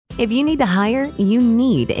If you need to hire, you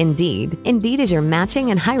need Indeed. Indeed is your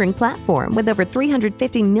matching and hiring platform with over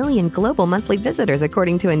 350 million global monthly visitors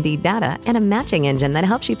according to Indeed data and a matching engine that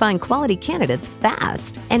helps you find quality candidates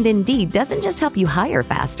fast. And Indeed doesn't just help you hire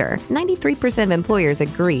faster. 93% of employers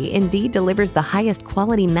agree Indeed delivers the highest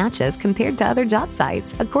quality matches compared to other job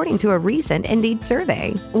sites, according to a recent Indeed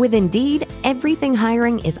survey. With Indeed, everything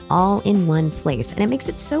hiring is all in one place, and it makes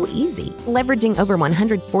it so easy. Leveraging over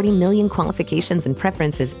 140 million qualifications and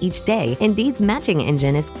preferences each day, Indeed's matching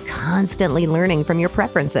engine is constantly learning from your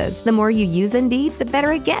preferences. The more you use Indeed, the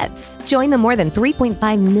better it gets. Join the more than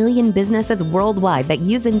 3.5 million businesses worldwide that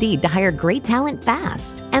use Indeed to hire great talent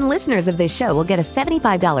fast. And listeners of this show will get a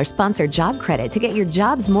 $75 sponsored job credit to get your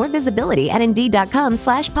jobs more visibility at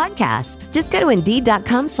Indeed.com/podcast. Just go to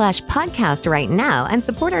Indeed.com/podcast right now and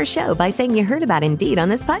support our show by saying you heard about Indeed on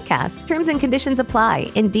this podcast. Terms and conditions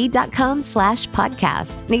apply.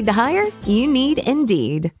 Indeed.com/podcast. Need to hire? You need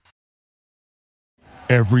Indeed.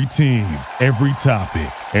 Every team, every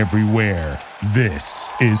topic, everywhere.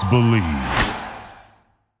 This is Believe.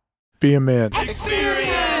 Be a man.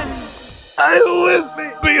 Experience! Are you with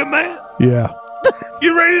me? Be a man. Yeah.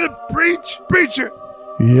 You ready to preach? Preacher.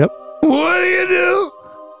 Yep. What do you do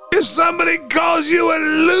if somebody calls you a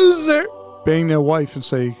loser? Bang their wife and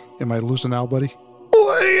say, am I losing now, buddy?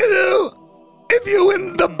 What do you do if you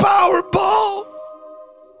win the Powerball?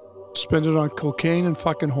 Spend it on cocaine and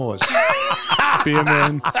fucking whores. Be a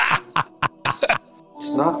man.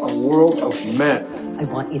 It's not a world of men. I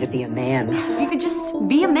want you to be a man. You could just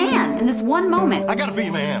be a man in this one moment. I gotta be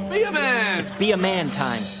a man. Be a man. It's be a man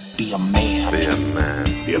time. Be a man. Be a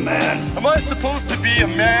man. Be a man. Am I supposed to be a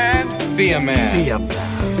man? Be a man. Be a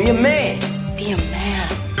man. Be a man. Be a man.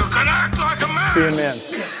 You can act like a man. Be a man.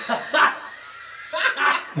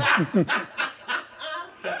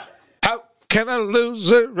 How can a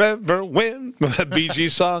loser ever win? That BG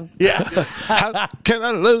song? Yeah. How can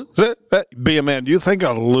a loser be a man? Do you think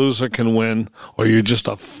a loser can win? Or you're just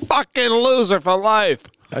a fucking loser for life?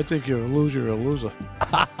 I think you're a loser.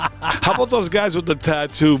 How about those guys with the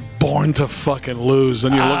tattoo, born to fucking lose?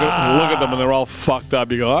 And you look at them and they're all fucked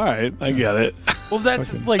up. You go, all right, I get it. Well,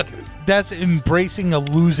 that's that's embracing a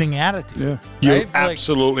losing attitude. Yeah. You're right?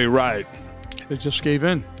 absolutely right. They just gave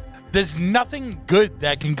in. There's nothing good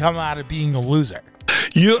that can come out of being a loser.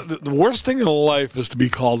 The worst thing in life is to be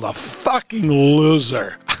called a fucking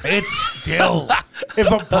loser. It's still, if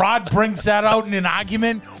a broad brings that out in an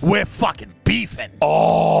argument, we're fucking beefing.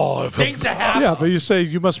 Oh, Things that happen. Yeah, but you say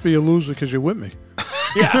you must be a loser because you're with me.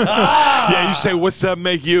 Yeah. Yeah, you say, what's that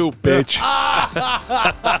make you, bitch?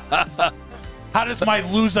 How does my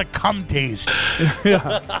loser cum taste?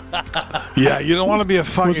 Yeah, you don't want to be a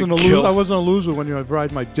fucking I wasn't a loser when you would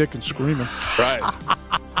ride my dick and screaming. Right.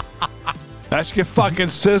 Ask your fucking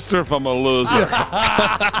sister if I'm a loser.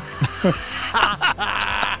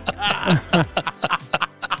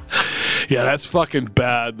 Yeah, that's fucking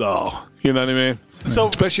bad, though. You know what I mean? So,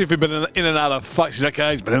 especially if you've been in and out of fuck. That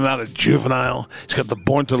guy's been in and out of juvenile. He's got the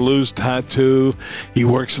Born to Lose tattoo. He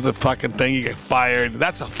works at the fucking thing. He get fired.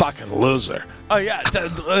 That's a fucking loser. Oh, yeah.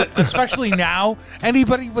 Especially now,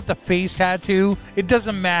 anybody with the face tattoo, it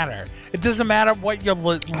doesn't matter. It doesn't matter what your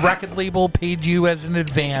record label paid you as an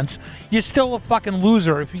advance. You're still a fucking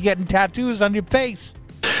loser if you're getting tattoos on your face.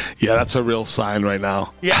 Yeah, that's a real sign right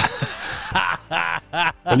now. Yeah.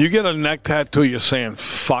 When you get a neck tattoo, you're saying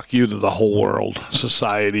fuck you to the whole world,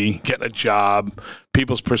 society, getting a job,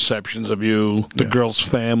 people's perceptions of you, the girl's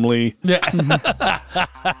family. Yeah.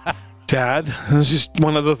 Dad, there's just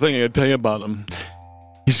one other thing I gotta tell you about him.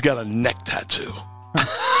 He's got a neck tattoo.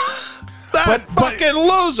 That fucking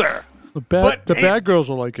loser. The bad girls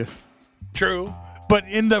will like it. True. But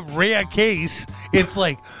in the rare case, it's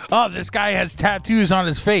like, oh, this guy has tattoos on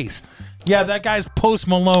his face. Yeah, that guy's Post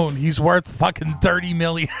Malone. He's worth fucking $30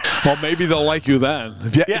 million. Well, maybe they'll like you then.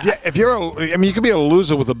 If you're you could be a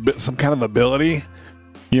loser with some kind of ability.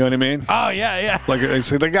 You know what I mean? Oh, yeah. Like I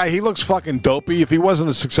say, the guy, he looks fucking dopey. If he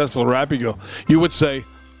wasn't a successful rapper, you would say,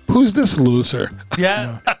 who's this loser?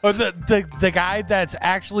 Yeah. Or the guy that's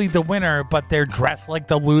actually the winner, but they're dressed like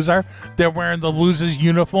the loser. They're wearing the loser's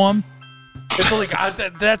uniform. It's like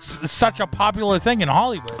that's such a popular thing in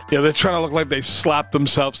Hollywood. Yeah, they're trying to look like they slapped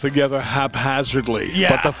themselves together haphazardly. Yeah.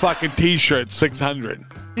 But the fucking T-shirt, $600.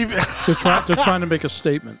 They're trying to make a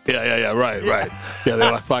statement. Yeah, right. Yeah,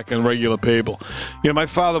 they're like fucking regular people. You know, my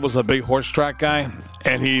father was a big horse track guy,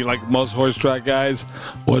 and he, like most horse track guys,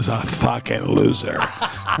 was a fucking loser.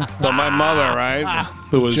 But my mother, right,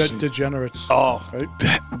 who was degenerates. Oh, right?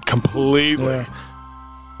 Completely. Yeah.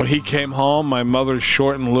 When he came home, my mother's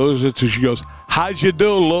short and loser, so she goes, "How'd you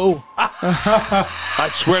do, Lou?" I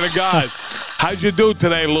swear to God, How'd you do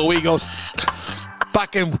today, Lou? He goes,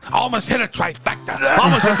 fucking almost hit a trifecta.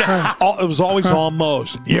 Almost hit that. It was always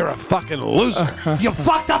almost. You're a fucking loser. You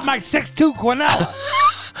fucked up my 6'2" Quinella.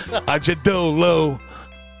 How'd you do, Lou?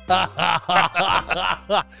 But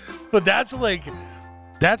that's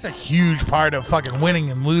a huge part of fucking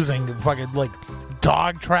winning and losing. Fucking like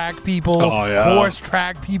dog track people, horse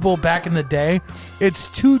track people back in the day. It's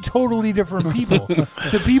two totally different people.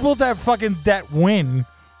 The people that win,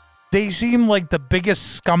 they seem like the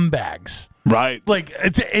biggest scumbags. Right. Like,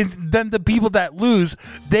 and then the people that lose,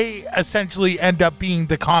 they essentially end up being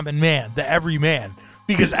the common man, the everyman,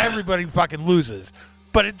 because everybody fucking loses.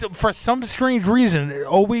 But for some strange reason, it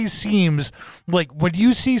always seems like when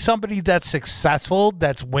you see somebody that's successful,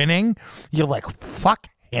 that's winning, you're like, fuck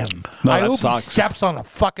him. No, I that hope sucks. he steps on a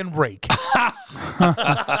fucking rake.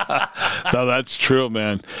 No, that's true,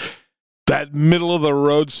 man. That middle of the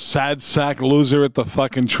road sad sack loser at the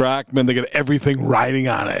fucking track, man, they get everything riding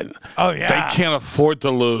on it. Oh, yeah. They can't afford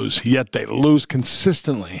to lose, yet they lose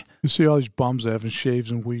consistently. You see all these bums that haven't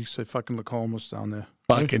shaved in weeks. They fucking look homeless down there.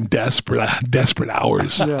 Fucking desperate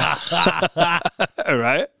hours. Yeah.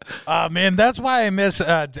 Right? Man, that's why I miss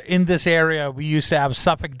in this area, we used to have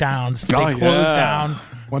Suffolk Downs. They closed down.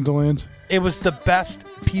 Wonderland. It was the best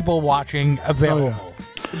people watching available.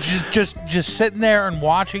 Just sitting there and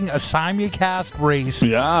watching a simulcast race,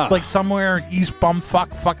 like somewhere in East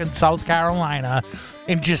Bumfuck, fucking South Carolina,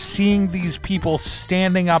 and just seeing these people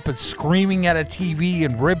standing up and screaming at a TV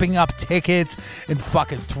and ripping up tickets and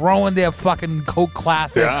fucking throwing their fucking Coke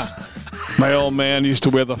Classics. Yeah. My old man used to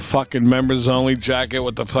wear the fucking members only jacket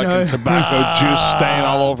with the fucking tobacco juice stain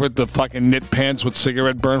all over it, the fucking knit pants with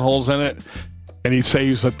cigarette burn holes in it. And he'd say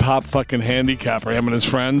he's the top fucking handicapper, him and his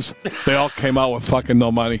friends. They all came out with fucking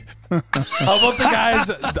no money. How about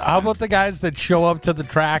the guys that show up to the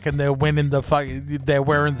track and they're winning they're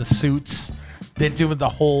wearing the suits. They're doing the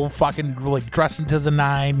whole fucking, like, dressing to the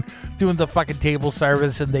nine, doing the fucking table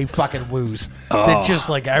service, and they fucking lose. They're just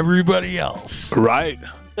like everybody else. Right.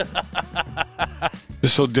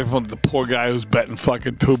 It's so different than the poor guy who's betting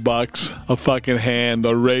fucking $2, a fucking hand,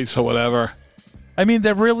 a race, or whatever. I mean,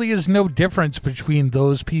 there really is no difference between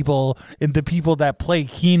those people and the people that play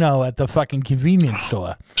Keno at the fucking convenience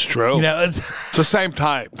store. It's true. You know, it's the same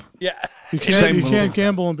type. Yeah. You can't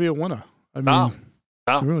gamble and be a winner. I mean,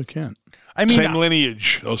 No. you really can't. I mean, same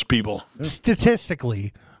lineage, those people.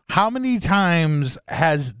 Statistically, how many times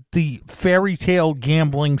has the fairy tale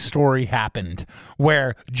gambling story happened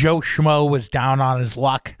where Joe Schmo was down on his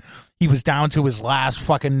luck? He was down to his last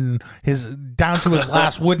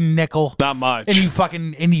last wooden nickel. Not much.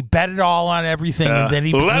 And he bet it all on everything, and then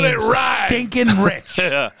he let became it ride. Stinking rich.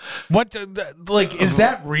 What? Is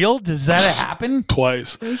that real? Does that happen?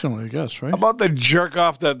 Twice. Occasionally, I guess, right? How about the jerk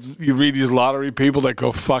off that you read these lottery people that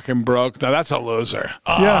go fucking broke? Now that's a loser.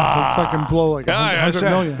 Yeah, they fucking blow like 100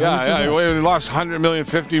 million. Yeah. We lost 100 million,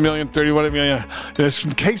 50 million, 30 whatever million. It's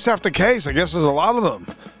case after case. I guess there's a lot of them.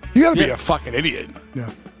 You got to be a fucking idiot. Yeah.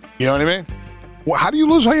 You know what I mean? Well, how do you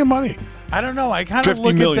lose all your money? I don't know. I kind of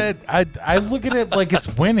look at that. I look at it like it's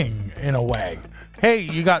winning in a way. Hey,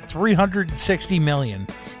 you got 360 million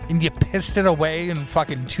and you pissed it away in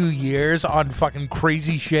fucking 2 years on fucking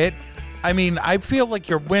crazy shit. I mean, I feel like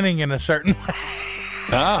you're winning in a certain way.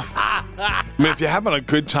 I mean, if you're having a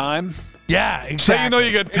good time. Yeah, exactly. Say you know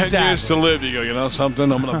you got 10 years to live. You go, you know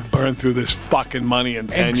something? I'm going to burn through this fucking money in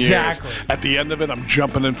 10 years. At the end of it, I'm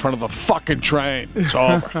jumping in front of a fucking train. It's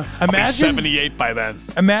over. I'll be 78 by then.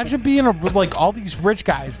 Imagine being like all these rich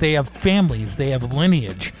guys. They have families. They have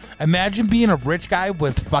lineage. Imagine being a rich guy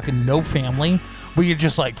with fucking no family where you're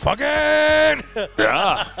just like, fuck it.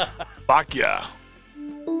 Yeah. Fuck yeah.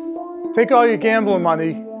 Take all your gambling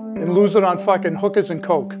money and lose it on fucking hookers and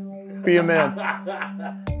coke. Be a man.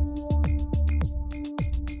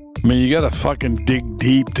 I mean, you got to fucking dig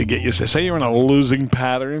deep to get you. Say you're in a losing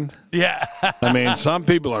pattern. Yeah. I mean, some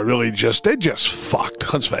people are really they're just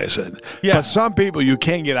fucked. Let's face it. Yeah. But some people, you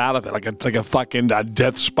can't get out of it. Like a fucking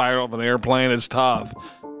death spiral of an airplane. It's tough.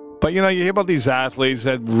 But, you know, you hear about these athletes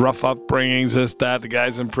that rough upbringings, this, that, the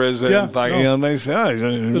guys in prison. Yeah, You know, and they say,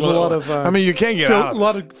 there's a lot of. I mean, you can't get out. A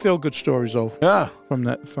lot of feel-good stories, though. Yeah. From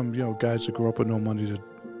guys that grew up with no money that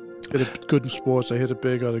hit it good in sports. They hit it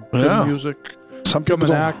big. Or good in music. Some become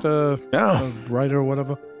people an actor, a writer, or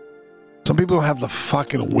whatever. Some people don't have the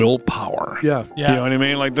fucking willpower. Yeah. You know what I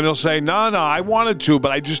mean? Like, then they'll say, no, I wanted to,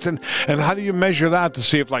 but I just didn't. And how do you measure that to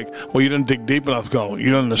see if, like, well, you didn't dig deep enough? Go, you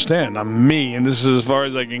don't understand. I'm me, and this is as far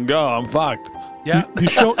as I can go. I'm fucked. Yeah. You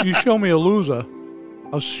show me a loser,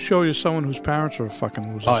 I'll show you someone whose parents are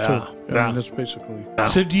fucking losers, too. I mean, that's basically.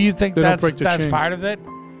 So do you think They don't that's break the chain. part of it?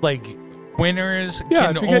 Like, winners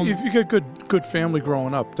Yeah, can if you get good family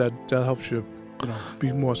growing up, that helps you,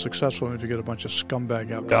 be more successful than if you get a bunch of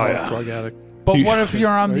scumbag alcoholic, drug addict. But what if you're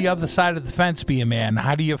on the other side of the fence, be a man?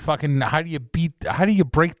 How do you break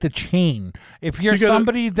the chain? If you're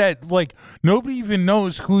somebody that, like, nobody even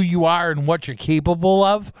knows who you are and what you're capable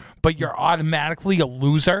of, but you're automatically a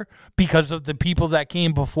loser because of the people that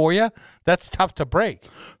came before you, that's tough to break.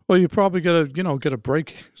 Well, you probably get a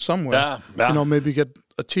break somewhere. Yeah. Maybe get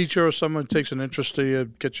a teacher or someone who takes an interest to you,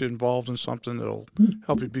 get you involved in something that'll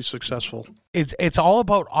help you be successful. It's all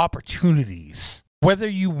about opportunities. Whether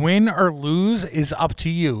you win or lose is up to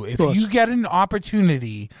you. If you get an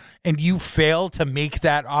opportunity and you fail to make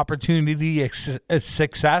that opportunity a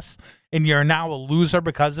success and you're now a loser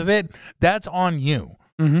because of it, that's on you.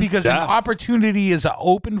 Because an opportunity is an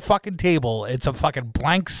open fucking table. It's a fucking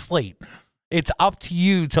blank slate. It's up to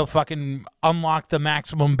you to fucking unlock the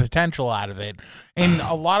maximum potential out of it. And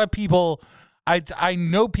a lot of people, I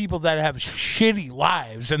know people that have shitty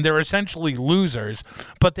lives and they're essentially losers,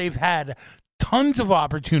 but they've had tons of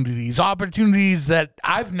opportunities that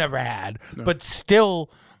I've never had, but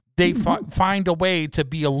still they find a way to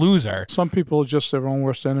be a loser. Some people are just their own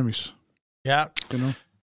worst enemies. Yeah.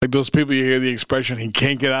 Like those people, you hear the expression, he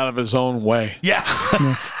can't get out of his own way. Yeah.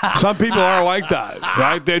 Some people are like that,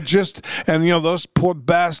 right? They're just, and those poor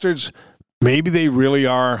bastards, maybe they really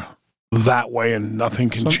are that way and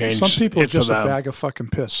nothing can change. Some people are just a them. bag of fucking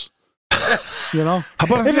piss. How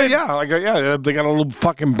about they got a little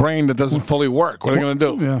fucking brain that doesn't fully work. What are they going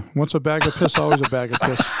to do? Yeah, once a bag of piss, always a bag of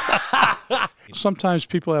piss. Sometimes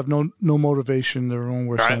people have no motivation, their own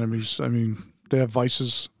worst enemies. I mean, they have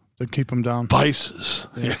vices that keep them down. Vices,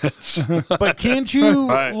 yes. But can't you,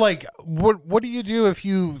 like, what do you do if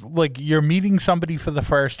you, like, you're meeting somebody for the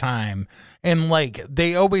first time and, like,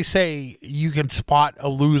 they always say you can spot a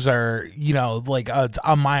loser, like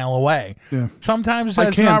a mile away. Yeah. Sometimes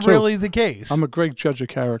that's not really the case. I'm a great judge of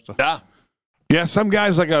character. Yeah, some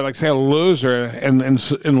guys say a loser, and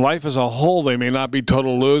in life as a whole, they may not be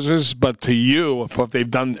total losers, but to you, if they've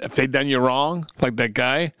done you wrong, like that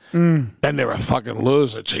guy, then they're a fucking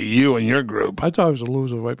loser to you and your group. I thought I was a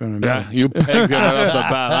loser right from the beginning. Yeah, you pegged it right off the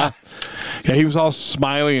bat, huh? Yeah, he was all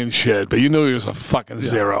smiley and shit, but you knew he was a fucking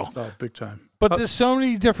zero. Oh, big time. But there's so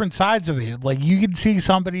many different sides of it. Like, you can see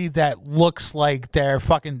somebody that looks like they're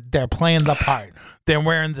playing the part. They're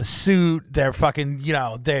wearing the suit. They're fucking,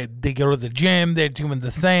 they go to the gym. They're doing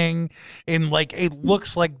the thing. And, like, it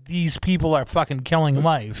looks like these people are fucking killing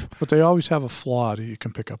life. But they always have a flaw that you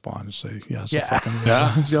can pick up on and say, it's a fucking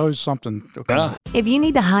loser. There's always something. If you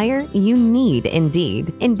need to hire, you need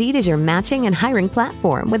Indeed. Indeed is your matching and hiring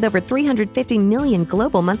platform with over 350 million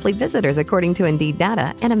global monthly visitors, according to Indeed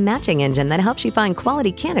data, and a matching engine that helps you find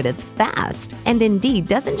quality candidates fast. And Indeed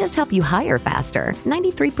doesn't just help you hire faster.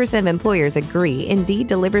 93% of employers agree Indeed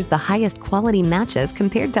delivers the highest quality matches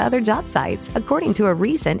compared to other job sites, according to a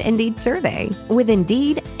recent Indeed survey. With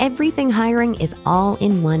Indeed, everything hiring is all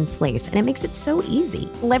in one place, and it makes it so easy.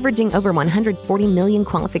 Leveraging over 140 million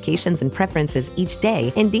qualifications and preferences each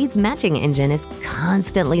day, Indeed's matching engine is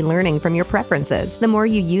constantly learning from your preferences. The more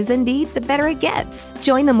you use Indeed, the better it gets.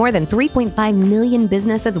 Join the more than 3.5 million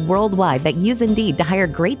businesses worldwide that use Indeed to hire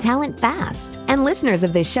great talent fast. And listeners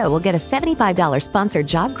of this show will get a $75 sponsored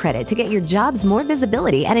job credit to get your jobs more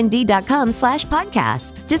visibility at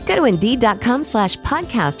Indeed.com/podcast. Just go to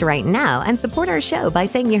Indeed.com/podcast right now and support our show by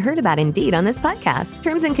saying you heard about Indeed on this podcast.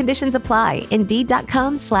 Terms and conditions apply.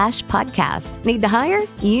 Indeed.com/podcast. Need to hire?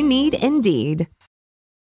 You need Indeed.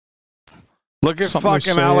 Look at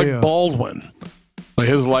fucking Alec Baldwin. Like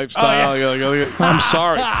his lifestyle. I'm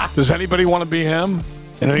sorry. Does anybody want to be him?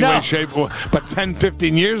 In any way, shape, but 10,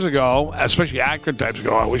 15 years ago, especially actor types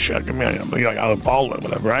go, I wish I could be like Alec Baldwin,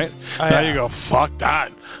 whatever, right? Now you go, fuck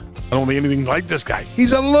that. I don't want to be anything like this guy.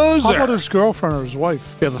 He's a loser. How about his girlfriend or his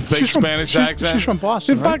wife? Yeah, the fake Spanish accent. She's from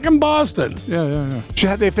Boston. She's fucking Boston. Yeah. She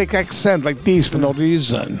had a fake accent like this for no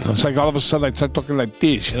reason. It's like all of a sudden I start talking like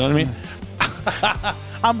this, you know what I mean?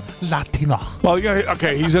 I'm Latino. Well, yeah,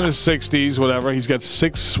 okay, he's in his 60s, whatever. He's got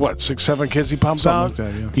 6, 7 kids he pumps out. Like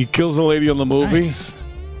that, yeah. He kills a lady on the movie. Nice.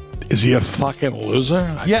 Is he a fucking loser?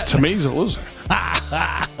 Yeah. To me, he's a loser.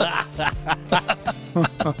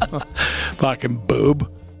 Fucking boob.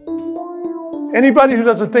 Anybody who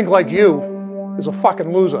doesn't think like you is a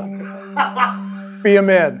fucking loser. Be a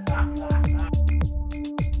man.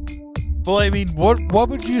 Well, I mean, what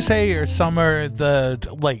would you say are some of the,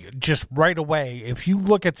 like, just right away, if you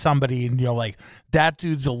look at somebody and you're like, that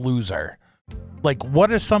dude's a loser, like,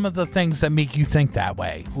 what are some of the things that make you think that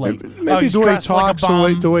way? Like, maybe the way he talks,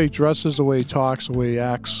 like the way he dresses, the way he talks, the way he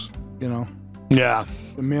acts, Yeah.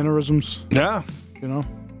 The mannerisms. Yeah.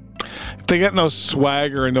 they get no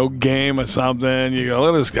swagger or no game or something, you go,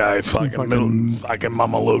 look at this guy, fucking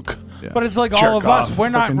Mama Luke. Yeah. But it's like Jerk all of us. off. We're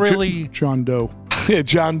not Fucking really. John Doe. Yeah,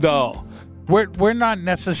 John Doe. We're not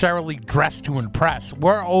necessarily dressed to impress.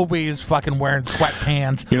 We're always fucking wearing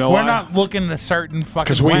sweatpants. You know we're why? not looking a certain fucking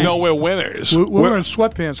Because we way. know we're winners. We're wearing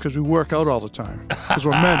sweatpants because we work out all the time. Because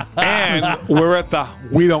we're men. And we're at the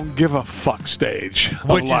we don't give a fuck stage of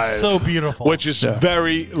Which is life, so beautiful. which is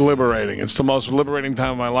very liberating. It's the most liberating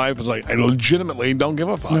time of my life. It's like I legitimately don't give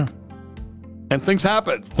a fuck. Yeah. And things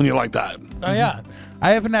happen when you're like that. Oh yeah,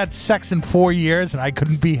 I haven't had sex in 4 years, and I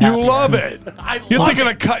couldn't be happier. You love it. You're love thinking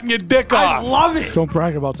it. of cutting your dick I off. love it. Don't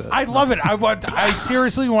brag about that. I love it. I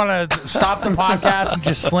seriously want to stop the podcast and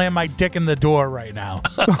just slam my dick in the door right now.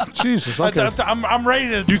 Jesus. Okay. I'm ready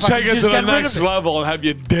to. You fucking take it just to the get rid next of it. level and have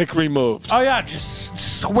your dick removed. Oh yeah, just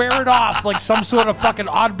swear it off like some sort of fucking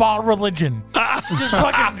oddball religion. Just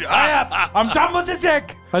fucking. I'm done with the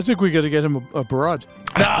dick. I think we got to get him abroad.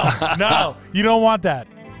 No, you don't want that.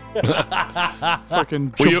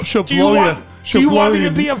 Fucking, you- she'll Do you blow want? you. Do She'll you blow want me you.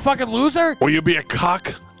 to be a fucking loser? Will you be a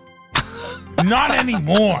cock? Not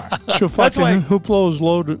anymore. She'll That's fucking, why he'll blow his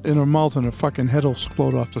load in her mouth and her fucking head will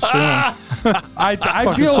explode off the ceiling. I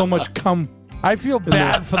fucking feel so much cum. I feel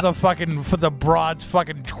bad for the broad's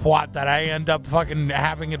fucking twat that I end up fucking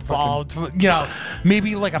having involved. You know,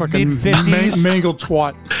 maybe like a Fucking mid-50s. mangled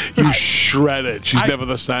twat. You shred it. She's I- never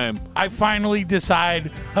the same. I finally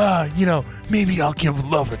decide, maybe I'll give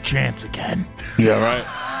love a chance again. Yeah, right.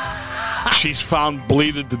 She's found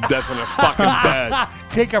bleeding to death in her fucking bed.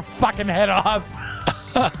 Take her fucking head off.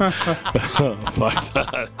 Fuck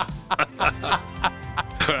that.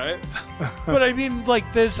 Right? But I mean, like,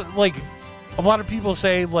 there's like a lot of people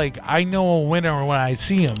say, like, I know a winner when I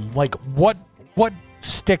see him. Like, what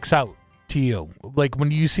sticks out to you? Like,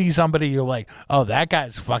 when you see somebody, you're like, oh, that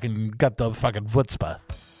guy's fucking got the fucking chutzpah.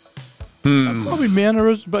 Probably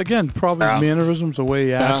mannerisms, but again, probably Yeah. mannerisms, the way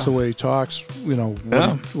he acts, Yeah. the way he talks,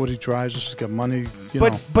 what he drives, just to get money,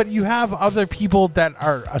 know. But you have other people that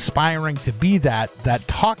are aspiring to be that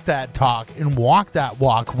talk that talk and walk that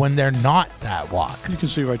walk when they're not that walk. You can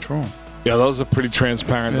see right through him. Yeah, those are pretty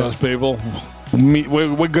transparent, those people.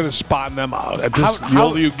 We're good at spotting them out. At this, the How-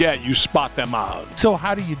 older you get, you spot them out. So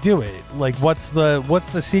how do you do it? Like, what's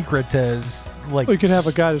the secret to like? Well, you could have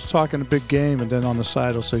a guy that's talking a big game, and then on the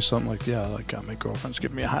side he'll say something like, "Yeah, like my girlfriend's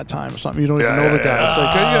giving me a hard time" or something. You don't even know the guy. It's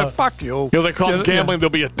like, yeah, fuck you. You know, they call Yeah, it gambling.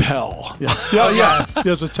 There'll be a tell. Yeah.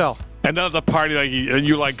 There's a tell. And then at the party, like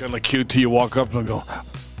you like on the QT, you walk up and go,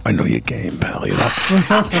 I know your game, pal. You know,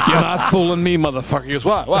 you're not fooling me, motherfucker. He goes,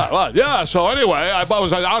 what? Yeah. So anyway, I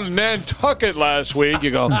was out in Nantucket last week. You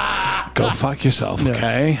go fuck yourself,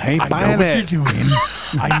 okay? I ain't I buying know what it. you're doing.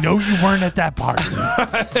 I know you weren't at that party.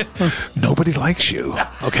 Nobody likes you,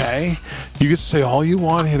 okay? You can say all you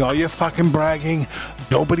want, hit all your fucking bragging.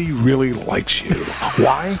 Nobody really likes you.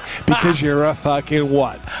 Why? Because you're a fucking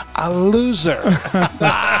what? A loser.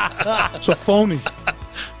 It's a phony.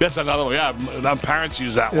 That's another one. Yeah, our parents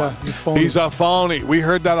use that Yeah, one. you're phony. He's a phony. We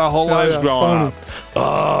heard that our whole lives growing phony. up.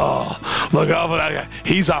 Oh, look out for that guy.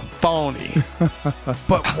 He's a phony.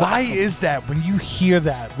 But why is that when you hear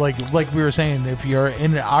that? Like we were saying, if you're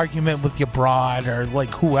in an argument with your broad or like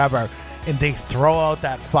whoever, and they throw out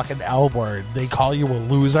that fucking L word, they call you a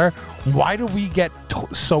loser. Why do we get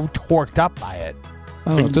so torqued up by it? I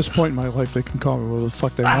don't know. At this point in my life, they can call me whatever the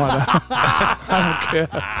fuck they want. I don't care.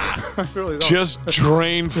 I really don't. Just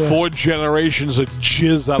drained 4 generations of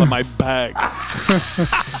jizz out of my bag.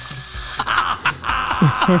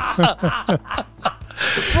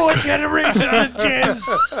 4 generations of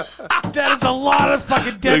jizz. That is a lot of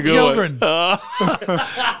fucking dead children.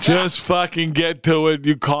 Just fucking get to it.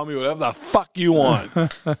 You call me whatever the fuck you want.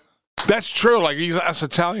 That's true. Like us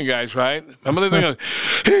Italian guys, right? Remember they think,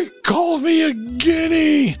 he called me a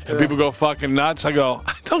guinea. And people go fucking nuts. I go,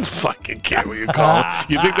 I don't fucking care what you call it.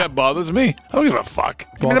 You think that bothers me? I don't give a fuck.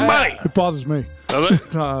 Give me the money. It bothers me. Does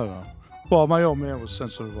it? No, I don't know. Well, my old man was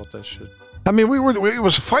sensitive about that shit. I mean, it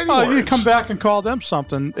was fighting words. You come back and call them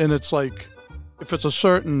something, and it's like, if it's a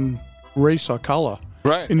certain race or color,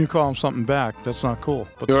 Right. and you call them something back, that's not cool.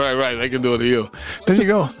 But You're right. They can do it to you. Then you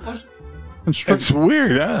go, it's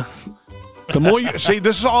weird, huh? The more you see,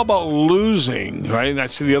 this is all about losing, right? And I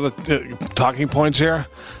see the other talking points here.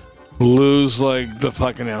 Lose like the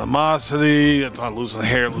fucking animosity. It's not losing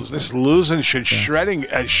hair. Losing shit, shedding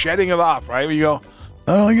it off, right? Where you go,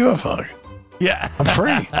 I don't give a fuck. Yeah. I'm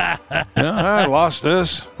free. I lost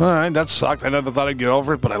this. All right, that sucked. I never thought I'd get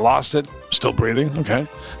over it, but I lost it. Still breathing. Okay,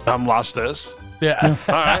 I'm lost this. Yeah.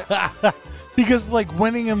 All right. Because like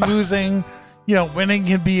winning and losing, winning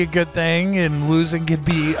can be a good thing and losing can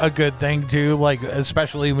be a good thing too. Like,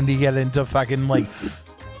 especially when you get into fucking like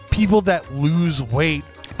people that lose weight,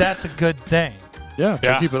 that's a good thing. Yeah,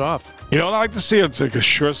 to keep it off. You know what I like to see? It's like a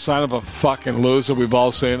sure sign of a fucking loser. We've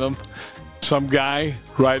all seen them. Some guy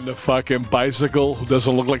riding a fucking bicycle who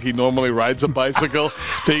doesn't look like he normally rides a bicycle.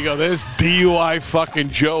 There you go. There's DUI fucking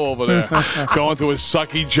Joe over there going to his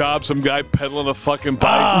sucky job. Some guy pedaling a fucking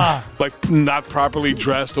bike, like not properly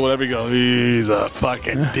dressed or whatever. You go, he's a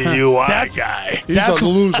fucking DUI guy. He's a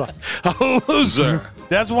loser. A loser.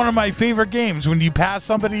 That's one of my favorite games. When you pass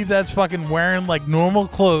somebody that's fucking wearing like normal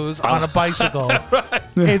clothes on a bicycle,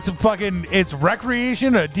 Right. It's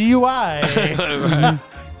recreation or DUI.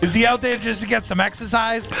 Is he out there just to get some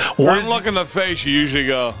exercise? One look in the face, you usually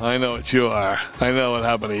go, I know what you are. I know what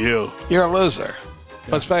happened to you. You're a loser.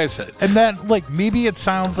 Let's face it. And then, like, maybe it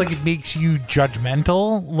sounds like it makes you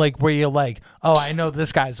judgmental, like, where you're like, oh, I know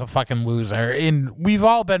this guy's a fucking loser. And we've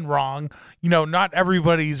all been wrong. Not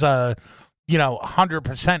everybody's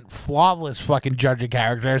 100% flawless fucking judge of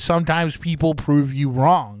character. Sometimes people prove you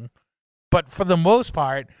wrong. But for the most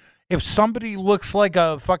part, if somebody looks like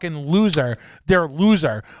a fucking loser, they're a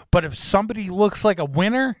loser. But if somebody looks like a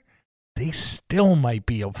winner, they still might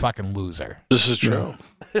be a fucking loser. This is true.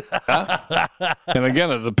 And again,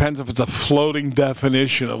 it depends if it's a floating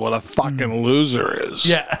definition of what a fucking loser is.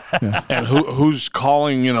 Yeah. And who's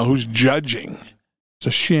calling, who's judging. It's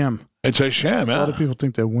a sham. It's a sham, A yeah. lot of people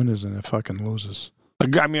think they're winners and they're fucking losers.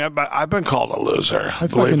 I mean, I've been called a loser, I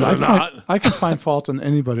believe it or not. I can find fault in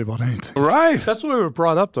anybody about anything. Right. That's the way we were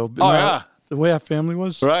brought up, though. Yeah. The way our family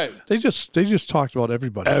was. Right. They just talked about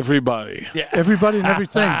everybody. Everybody. Yeah. Everybody and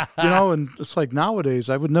everything. And it's like nowadays,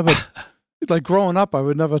 I would never, like growing up,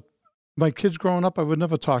 my kids growing up, I would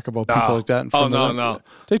never talk about people like that in front of them. No.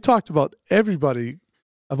 They talked about everybody,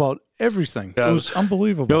 about everything. Yeah. It was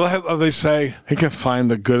unbelievable. You know how they say, he can find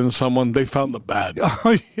the good in someone? They found the bad.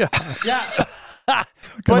 Oh, yeah. Yeah.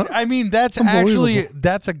 But I mean, that's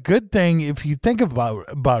a good thing if you think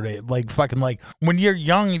about it. Like fucking like when you're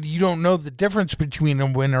young and you don't know the difference between a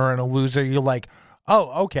winner and a loser, you're like,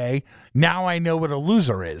 oh, okay, now I know what a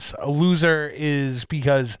loser is. A loser is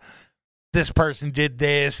because this person did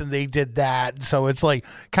this and they did that. So it's like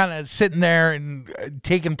kind of sitting there and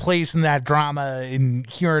taking place in that drama and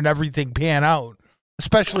hearing everything pan out,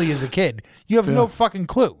 especially as a kid. You have no fucking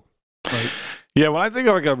clue. Right. Yeah, when I think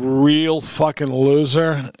of like a real fucking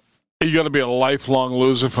loser, you got to be a lifelong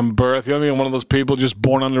loser from birth. You got to be one of those people just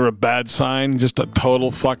born under a bad sign, just a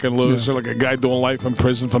total fucking loser, like a guy doing life in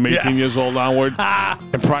prison from 18 years old onward.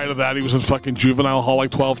 And prior to that, he was in fucking juvenile hall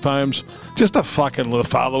like 12 times. Just a fucking little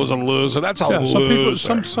father was a loser. That's a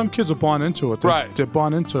loser. Some kids are born into it. Right. They're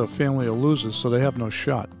born into a family of losers, so they have no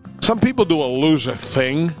shot. Some people do a loser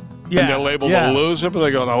thing. And they're labeled a loser, but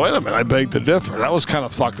they go, no, wait a minute, I beg to differ. That was kind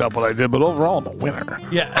of fucked up what I did, but overall, I'm a winner.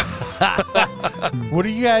 Yeah. What do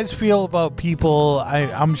you guys feel about people?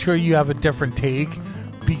 I'm sure you have a different take.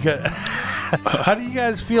 Because how do you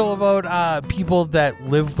guys feel about people that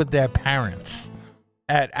live with their parents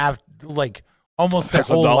at like almost their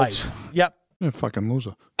whole adults? life? Yep. You're a fucking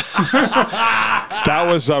loser. That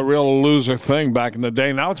was a real loser thing back in the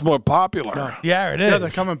day. Now it's more popular. Yeah, it is. Yeah, they're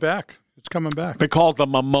coming back. It's coming back. They call it the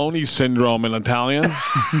Mamoni syndrome in Italian.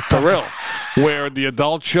 For real. Where the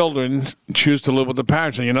adult children choose to live with the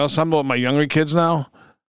parents. And some of my younger kids now,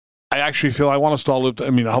 I actually feel I want us to all live.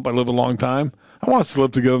 I hope I live a long time. I want us to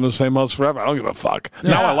live together in the same house forever. I don't give a fuck.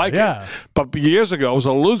 Now I like it. But years ago, it was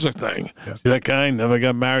a loser thing. Yeah. See, that guy never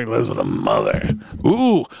got married, lives with a mother.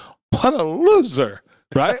 Ooh, what a loser.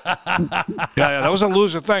 Right? yeah, that was a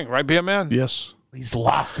loser thing. Right, Be a Man? Yes. He's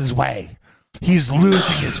lost his way. He's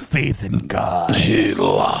losing his faith in God. He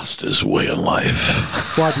lost his way in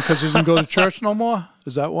life. Why? Because he didn't go to church no more?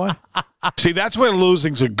 Is that why? See, that's where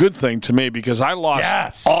losing's a good thing to me because I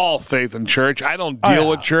lost all faith in church. I don't deal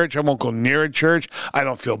with church. I won't go near a church. I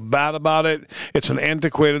don't feel bad about it. It's an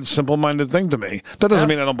antiquated, simple-minded thing to me. That doesn't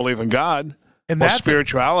mean I don't believe in God or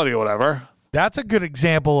spirituality or whatever. That's a good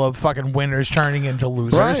example of fucking winners turning into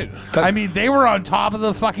losers. Right. They were on top of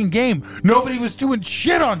the fucking game. Nobody was doing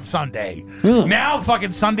shit on Sunday. Now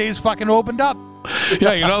fucking Sunday's fucking opened up.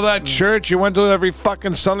 Yeah, you know that church you went to every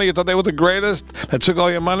fucking Sunday, you thought they were the greatest? That took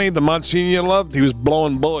all your money, the Monsignor you loved, he was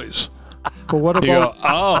blowing boys. But what about... You go,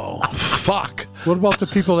 oh, fuck. What about the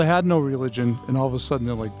people that had no religion and all of a sudden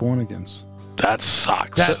they're like born agains? That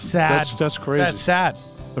sucks. That's sad. That's crazy. That's sad.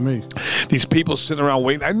 To me. These people sitting around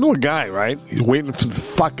waiting. I knew a guy, right? He's waiting for the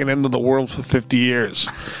fucking end of the world for 50 years.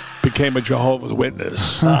 Became a Jehovah's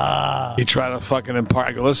Witness. He tried to fucking impart.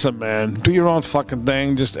 I go, listen, man, do your own fucking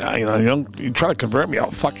thing. Just, you try to convert me, I'll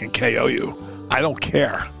fucking KO you. I don't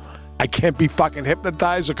care. I can't be fucking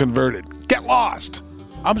hypnotized or converted. Get lost.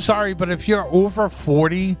 I'm sorry, but if you're over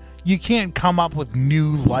 40, you can't come up with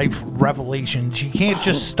new life revelations. You can't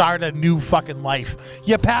just start a new fucking life.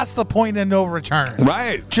 You're past the point of no return.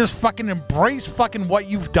 Right. Just fucking embrace fucking what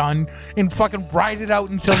you've done and fucking ride it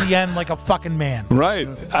out until the end like a fucking man. Right.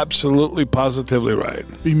 Absolutely, positively right.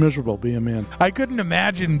 Be miserable. Be a man. I couldn't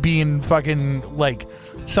imagine being fucking like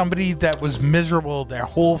somebody that was miserable their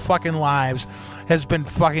whole fucking lives, has been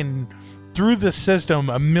fucking through the system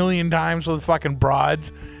a million times with fucking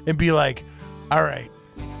broads, and be like, all right,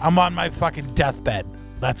 I'm on my fucking deathbed.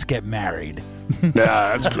 Let's get married.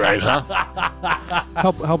 Yeah, that's great, huh?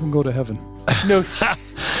 Help him go to heaven. No,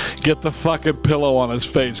 Get the fucking pillow on his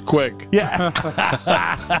face, quick. yeah.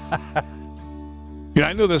 Yeah,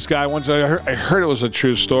 I knew this guy once. I heard it was a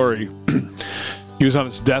true story. He was on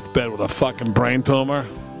his deathbed with a fucking brain tumor,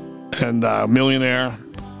 and a millionaire.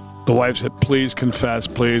 The wife said, please confess,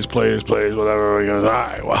 please, whatever. He goes, all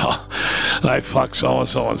right, well, I fucked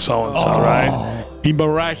so-and-so and so-and-so, right? He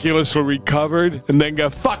miraculously recovered and then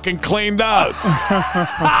got fucking cleaned out.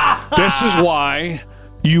 This is why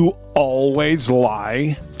you always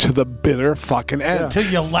lie to the bitter fucking end. Till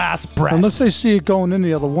your last breath. Unless they see it going in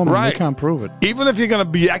the other woman, Right. they can't prove it. Even if you're going to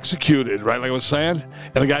be executed, right, like I was saying,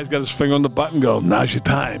 and the guy's got his finger on the button, go, now's your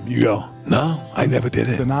time. You go, no, I never did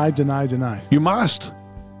it. Deny. You must.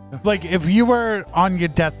 Like, if you were on your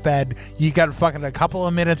deathbed, you got fucking a couple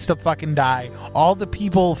of minutes to fucking die. All the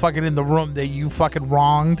people fucking in the room that you fucking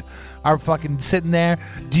wronged are fucking sitting there.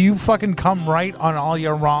 Do you fucking come right on all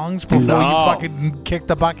your wrongs before No. you fucking kick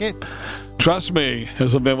the bucket? Trust me,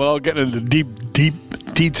 as I've been, without getting into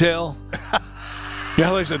deep detail, you know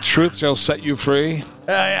how they said truth shall set you free?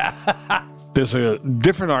 Yeah. There's a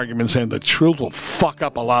different argument saying the truth will fuck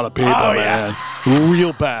up a lot of people, man.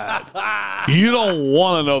 Real bad. You don't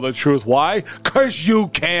want to know the truth. Why? Because you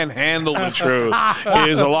can't handle the truth.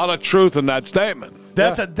 There's a lot of truth in that statement.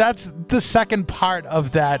 That's the second part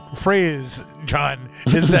of that phrase, John,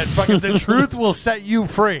 is that fucking the truth will set you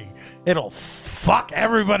free. It'll fuck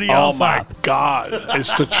everybody else Oh, my up. God.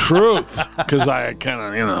 It's the truth. Because I kind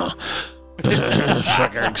of,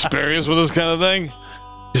 fucking experience with this kind of thing.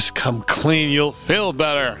 Just come clean. You'll feel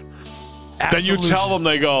better. Then you tell them,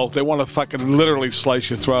 they want to fucking literally slice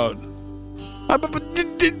your throat. But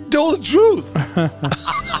tell the truth.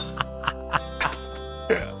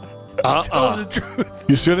 Tell the truth.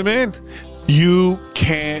 You see what I mean? You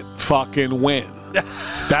can't fucking win.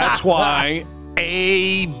 That's why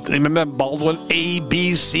remember Baldwin?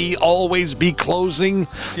 ABC, always be closing.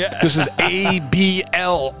 Yeah. This is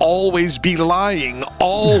ABL, always be lying.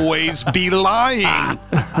 Always be lying.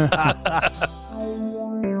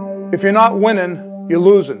 If you're not winning, you're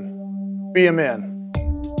losing. Be a man.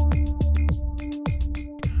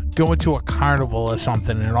 Go into a carnival or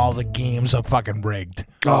something and all the games are fucking rigged.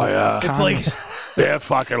 Oh, yeah. It's like They're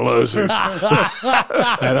fucking losers.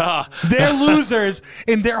 they're losers,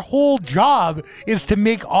 and their whole job is to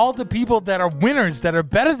make all the people that are winners that are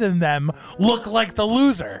better than them look like the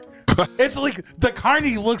loser. It's like the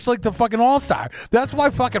carny looks like the fucking all-star. That's why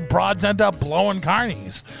fucking broads end up blowing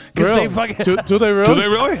carnies. Because they fucking Do they really? Do they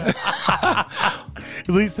really? at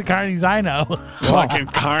least the carnies I know. Fucking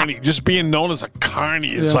carny. Just being known as a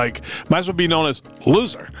carny. It's like, might as well be known as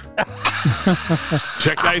loser.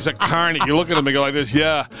 That guy's a carny. You look at him and go like this,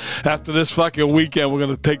 yeah, after this fucking weekend, we're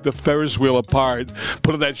going to take the Ferris wheel apart,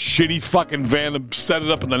 put it in that shitty fucking van and set it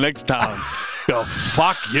up in the next town. Go,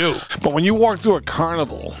 fuck you. But when you walk through a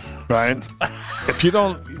carnival, right, if you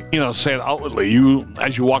don't, say it outwardly,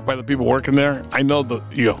 as you walk by the people working there, I know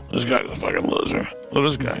that, this guy's a fucking loser. Look at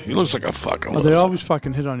this guy. He looks like a fucking loser. They always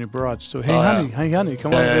fucking hit on your broads too. Hey, honey,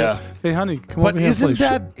 come over here. Hey, honey, come But over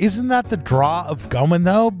here. isn't that the draw of going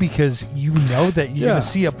though? Because you know that you're gonna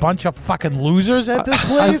see a bunch of fucking losers at this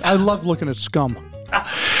place. I love looking at scum.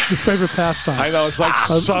 It's your favorite pastime. I know, it's like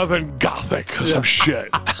Southern Gothic or some shit.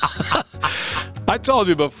 I told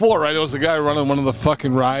you before, right? There was a guy running one of the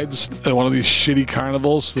fucking rides at one of these shitty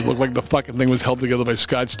carnivals that looked like the fucking thing was held together by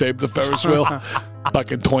Scotch tape, the Ferris wheel.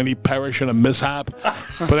 Fucking 20 perish in a mishap.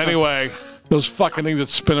 But anyway, those fucking things that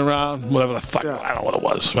spin around, whatever the fuck, I don't know what it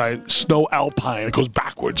was, right? Snow Alpine, it goes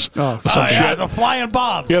backwards. Some shit. Yeah, the flying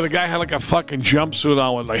bobs. Yeah, the guy had like a fucking jumpsuit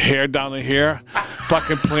on with like hair down to here,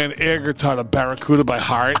 fucking playing air guitar to Barracuda by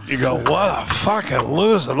heart. You go, what a fucking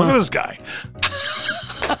loser. Look at this guy.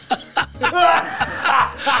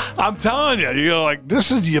 I'm telling you, you go like,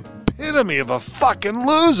 this is the epitome of a fucking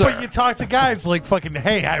loser. But you talk to guys like fucking,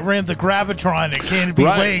 hey, I ran the Gravitron at Canopy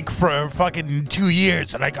Lake for fucking 2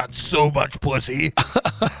 years and I got so much pussy.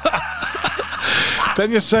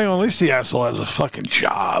 Then you're saying, well, at least the asshole has a fucking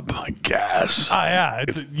job, I guess. Oh,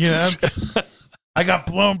 yeah. I got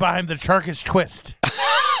blown behind the Turkish twist.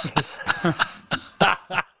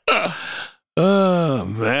 Oh,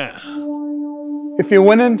 man. If you're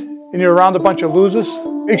winning and you're around a bunch of losers,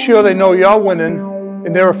 make sure they know you're winning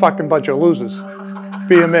and they're a fucking bunch of losers.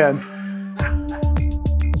 Be a man.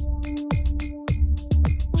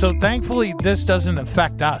 So thankfully, this doesn't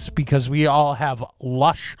affect us because we all have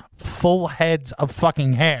lush, full heads of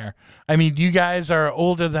fucking hair. I mean, you guys are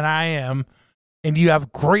older than I am, and you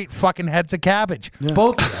have great fucking heads of cabbage. Yeah.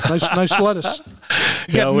 Both of you. Nice lettuce.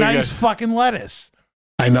 You got nice fucking lettuce.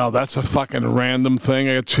 I know, that's a fucking random thing.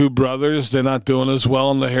 I got two brothers. They're not doing as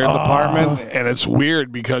well in the hair department, and it's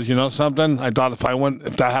weird because, you know something? I thought if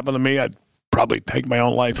that happened to me, I'd probably take my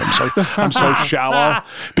own life. I'm so shallow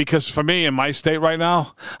because for me in my state right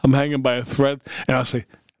now, I'm hanging by a thread, and I'll say, at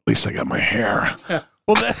least I got my hair. Yeah.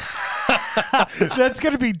 Well, that's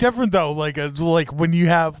gonna be different though. Like when you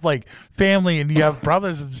have like family and you have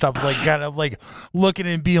brothers and stuff, like kind of like looking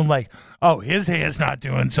and being like, "Oh, his hair's not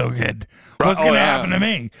doing so good. What's gonna happen to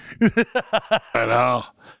me?" I know.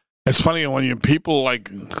 It's funny when people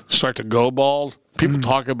like start to go bald. People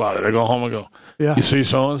talk about it. They go home and go, Yeah. You see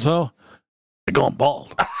so and so? They're going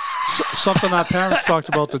bald. Something our parents talked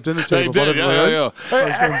about the dinner table. They did, yeah.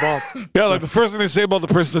 Yeah, Like the first thing they say about the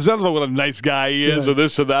person is, I don't know what a nice guy he is or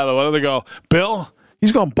this or that or whatever. They go, Bill,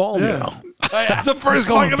 he's going bald now. That's the first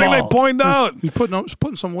fucking thing they point out. He's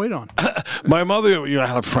putting some weight on. My mother, I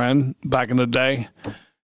had a friend back in the day.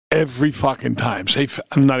 Every fucking time,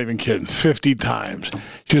 I'm not even kidding, 50 times.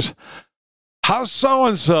 She goes, how's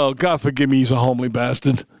so-and-so? God forgive me, he's a homely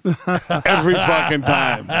bastard. Every fucking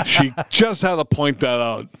time. She just had to point that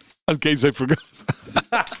out. In case I forgot.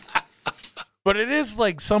 But it is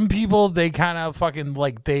like some people, they kind of fucking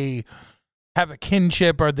like they have a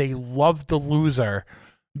kinship or they love the loser.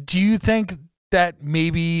 Do you think that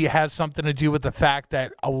maybe has something to do with the fact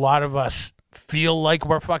that a lot of us feel like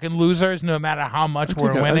we're fucking losers no matter how much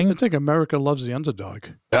we're winning? I think America loves the underdog.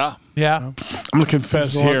 Yeah. Yeah. You know? I'm going to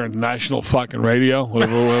confess here in national fucking radio,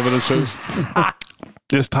 whatever this is.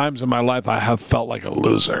 There's times in my life I have felt like a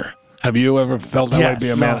loser. Have you ever felt that way, be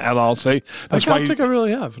a man at all? See, that's I don't think I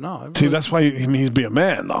really have. No. See, that's why he means be a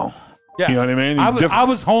man, though. Yeah. You know what I mean? I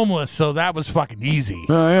was homeless, so that was fucking easy.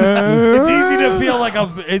 It's easy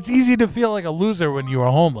to feel like a loser when you were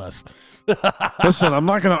homeless. Listen, I'm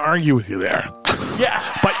not going to argue with you there. Yeah.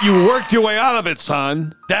 But you worked your way out of it,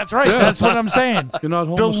 son. That's right. That's what I'm saying. You're not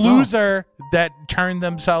The homeless loser that turned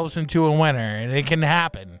themselves into a winner, and it can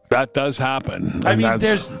happen. That does happen. I mean,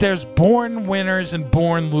 there's born winners and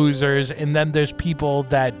born losers, and then there's people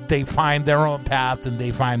that they find their own path and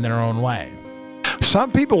they find their own way.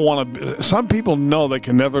 Some people know they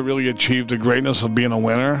can never really achieve the greatness of being a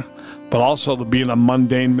winner, but also the being a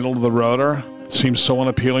mundane middle of the roader seems so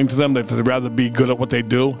unappealing to them that they'd rather be good at what they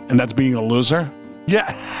do, and that's being a loser.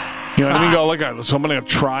 Yeah. You know what I mean? Go, look at somebody to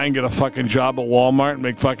try and get a fucking job at Walmart and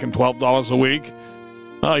make fucking $12 a week.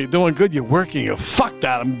 Oh, you're doing good. You're working. You fuck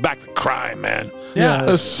that. I'm back to crime, man. Yeah.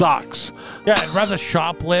 This sucks. Yeah, I'd rather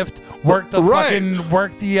shoplift, work the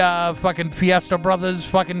fucking Fiesta Brothers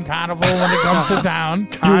fucking carnival when it comes to town.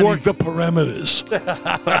 You work the perimeters.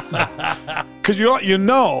 Because you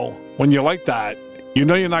know when you're like that, you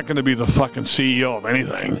know you're not going to be the fucking CEO of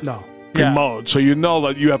anything. No. In mode. So you know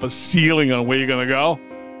that you have a ceiling on where you're going to go.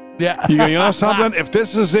 Yeah. You know something? If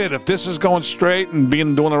this is it, if this is going straight and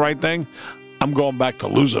doing the right thing, I'm going back to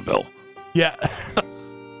Loserville. Yeah.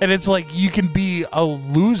 And it's like you can be a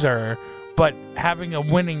loser, but having a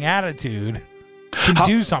winning attitude can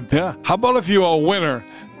do something. Yeah. How about if you're a winner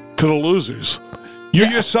to the losers? You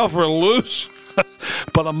yourself are a loser.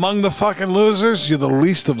 But among the fucking losers, you're the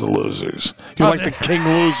least of the losers. You're like the king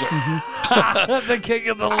loser. The king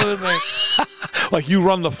of the loser. Like you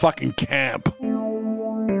run the fucking camp.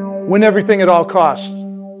 Win everything at all costs.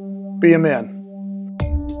 Be a man.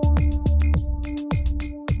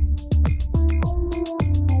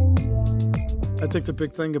 I think the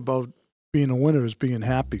big thing about being a winner is being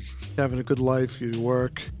happy, having a good life, you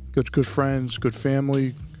work, good friends, good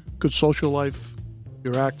family, good social life,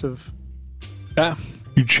 you're active. Yeah.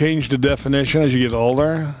 You change the definition as you get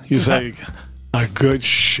older. You say a good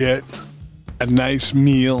shit, a nice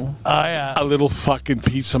meal, a little fucking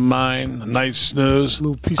peace of mind, a nice snooze. A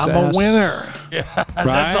little piece I'm of a ass. winner. Yeah, right?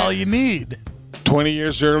 That's all you need. 20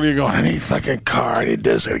 years earlier, you go, I need a fucking car, I need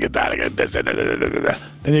this, I get that, I get this.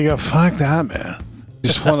 And you go, fuck that, man.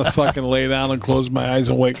 Just want to fucking lay down and close my eyes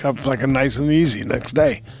and wake up fucking nice and easy next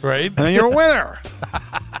day. Right? And then you're a winner.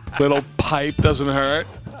 Little pipe doesn't hurt.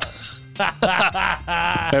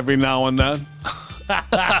 Every now and then.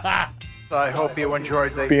 I hope you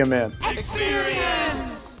enjoyed the Be a Man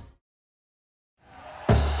experience.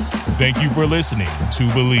 Thank you for listening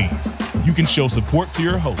to Believe. You can show support to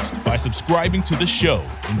your host by subscribing to the show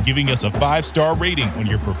and giving us a 5-star rating on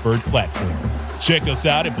your preferred platform. Check us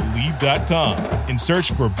out at Believe.com and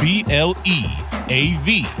search for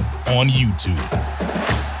BLEAV on YouTube.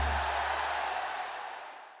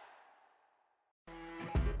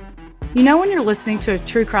 You know when you're listening to a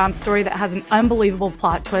true crime story that has an unbelievable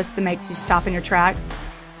plot twist that makes you stop in your tracks?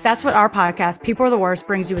 That's what our podcast, People Are the Worst,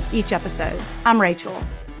 brings you with each episode. I'm Rachel.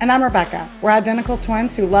 And I'm Rebecca. We're identical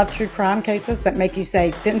twins who love true crime cases that make you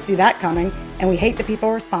say, didn't see that coming, and we hate the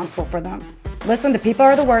people responsible for them. Listen to People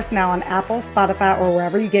Are the Worst now on Apple, Spotify, or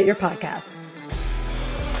wherever you get your podcasts.